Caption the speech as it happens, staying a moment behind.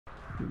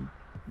food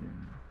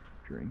and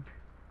drink.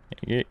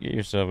 Get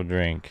yourself a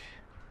drink.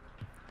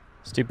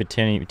 Stupid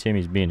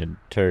Timmy's being a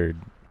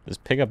turd.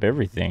 Just pick up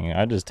everything.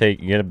 I just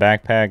get a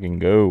backpack and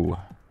go.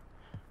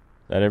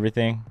 Is that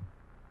everything?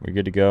 We're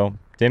good to go?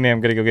 Timmy,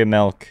 I'm gonna go get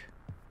milk.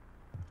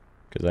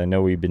 Because I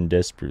know we've been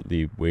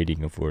desperately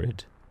waiting for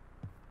it.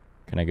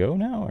 Can I go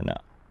now or no?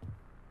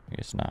 I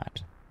guess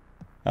not.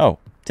 Oh,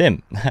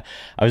 Tim.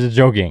 I was just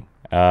joking.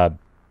 Well,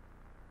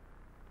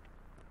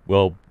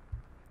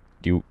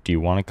 do you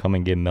want to come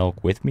and get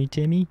milk with me,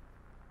 Timmy?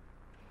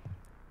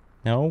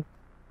 No?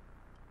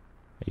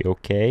 Are you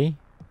okay?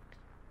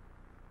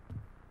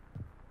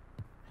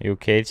 Are you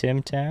okay,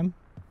 Tim Tam?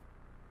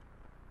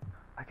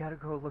 I gotta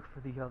go look for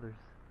the others.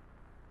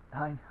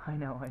 I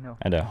know. I know.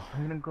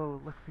 I'm gonna go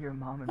look for your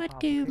mom and What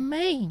pop. do you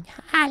mean?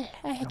 You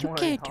Don't worry,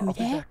 can't do I'll be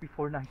that. back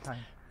before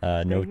nighttime.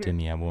 No, here.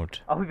 Timmy, I won't.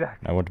 I'll be back.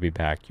 I want to be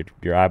back.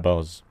 Your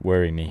eyeballs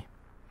worry me.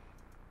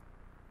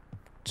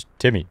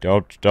 Timmy,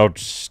 don't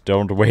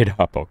wait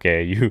up,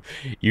 okay?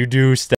 You do stay.